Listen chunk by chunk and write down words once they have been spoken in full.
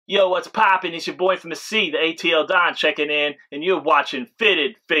Yo, what's poppin'? It's your boy from the C, the ATL Don checking in, and you're watching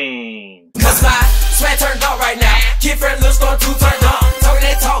Fitted Fiend. Cause my sweat turned up right now. Get friend, little store 2 turned up. Talking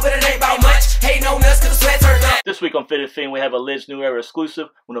that talk, but it ain't about much. Hating on us cause the sweat turned up. This week on Fitted Fiend, we have a LIDS New Era exclusive.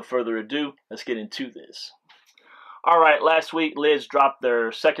 With no further ado, let's get into this. Alright, last week LIDS dropped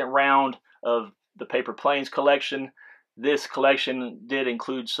their second round of the Paper Planes collection. This collection did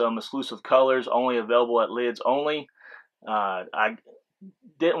include some exclusive colors, only available at LIDS only. I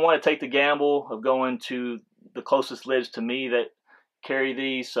didn't want to take the gamble of going to the closest LIDS to me that carry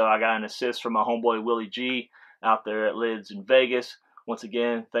these, so I got an assist from my homeboy Willie G out there at LIDS in Vegas. Once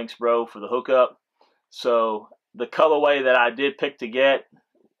again, thanks bro for the hookup. So the colorway that I did pick to get,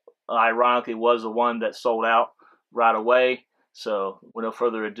 ironically, was the one that sold out right away. So with no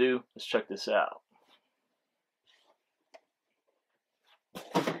further ado, let's check this out.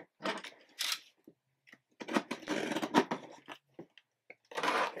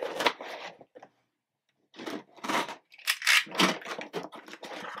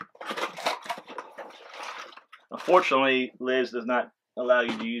 Unfortunately, LIDS does not allow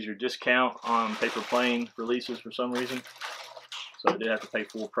you to use your discount on Paper Plane releases for some reason, so I did have to pay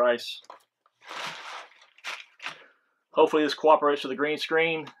full price. Hopefully this cooperates with the green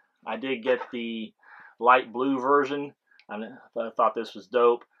screen. I did get the light blue version. I thought this was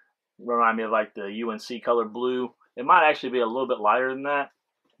dope. Remind me of like the UNC color blue. It might actually be a little bit lighter than that.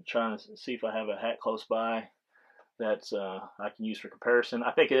 I'm trying to see if I have a hat close by that I can use for comparison.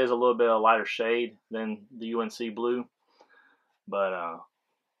 I think it is a little bit of a lighter shade than the UNC blue, but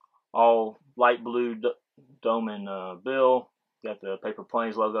all light blue dome and bill. Got the Paper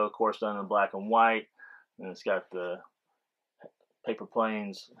Planes logo, of course, done in black and white, and it's got the Paper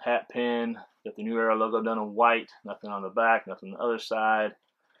Planes hat pin. Got the New Era logo done in white. Nothing on the back, nothing on the other side.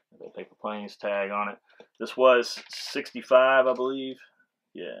 Got the Paper Planes tag on it. This was $65, I believe.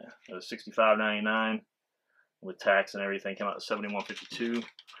 Yeah, it was $65.99. With tax and everything, came out to $71.52.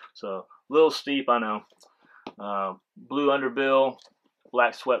 So a little steep, I know. Blue underbill,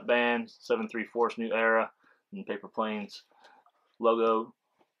 black sweatband, 7/3/4 New Era, and Paper Planes logo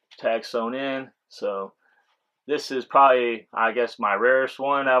tag sewn in. So this is probably, I guess, my rarest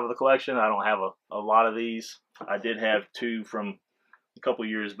one out of the collection. I don't have a lot of these. I did have two from a couple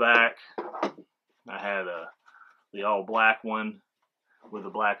years back. I had the all black one with the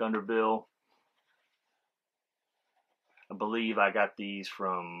black underbill. I believe I got these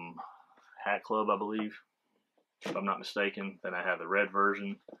from Hat Club, I believe, if I'm not mistaken. Then I have the red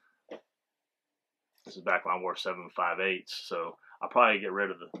version. This is back when I wore 7/5/8, so I'll probably get rid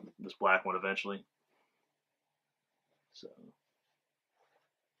of this black one eventually. So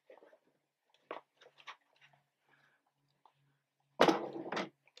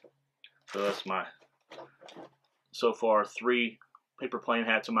that's my, so far, 3 Paper Plane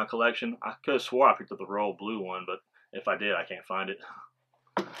hats in my collection. I could have swore I picked up the royal blue one, but if I did, I can't find it.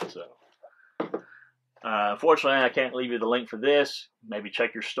 So, unfortunately, I can't leave you the link for this. Maybe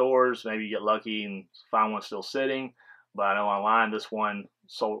check your stores. Maybe you get lucky and find one still sitting. But I know online this one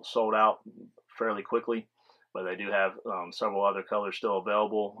sold out fairly quickly. But they do have several other colors still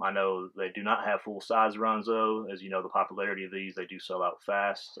available. I know they do not have full size runs though. As you know, the popularity of these, they do sell out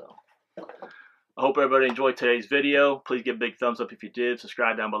fast. So I hope everybody enjoyed today's video. Please give a big thumbs up if you did.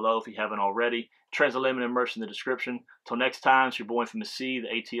 Subscribe down below if you haven't already. Trenz Unltd merch in the description. Till next time, it's your boy from the C, the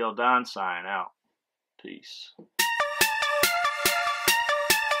ATL Don, sign out. Peace.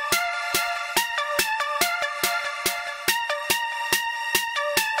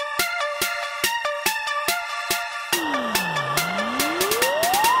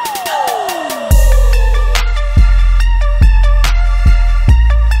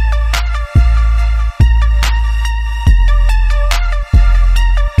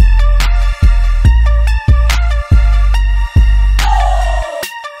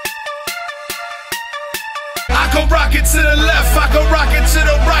 I can rock it to the left, I can rock it to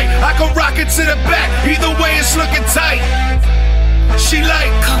the right, I can rock it to the back, either way it's looking tight. She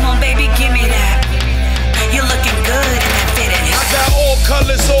like, come on baby, give me that. You're looking good in that fitted. I got all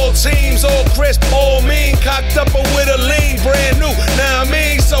colors, all teams, all crisp, all mean, cocked up with a lean, brand new, now I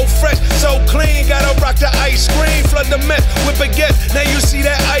mean, so fresh, so clean, gotta rock the ice cream, flood the meth with baguette, now you see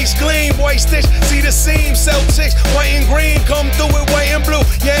that ice gleam, white stitch, see the seam, Celtics, white and green, come through with white and blue,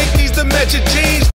 Yankees, the match your jeans.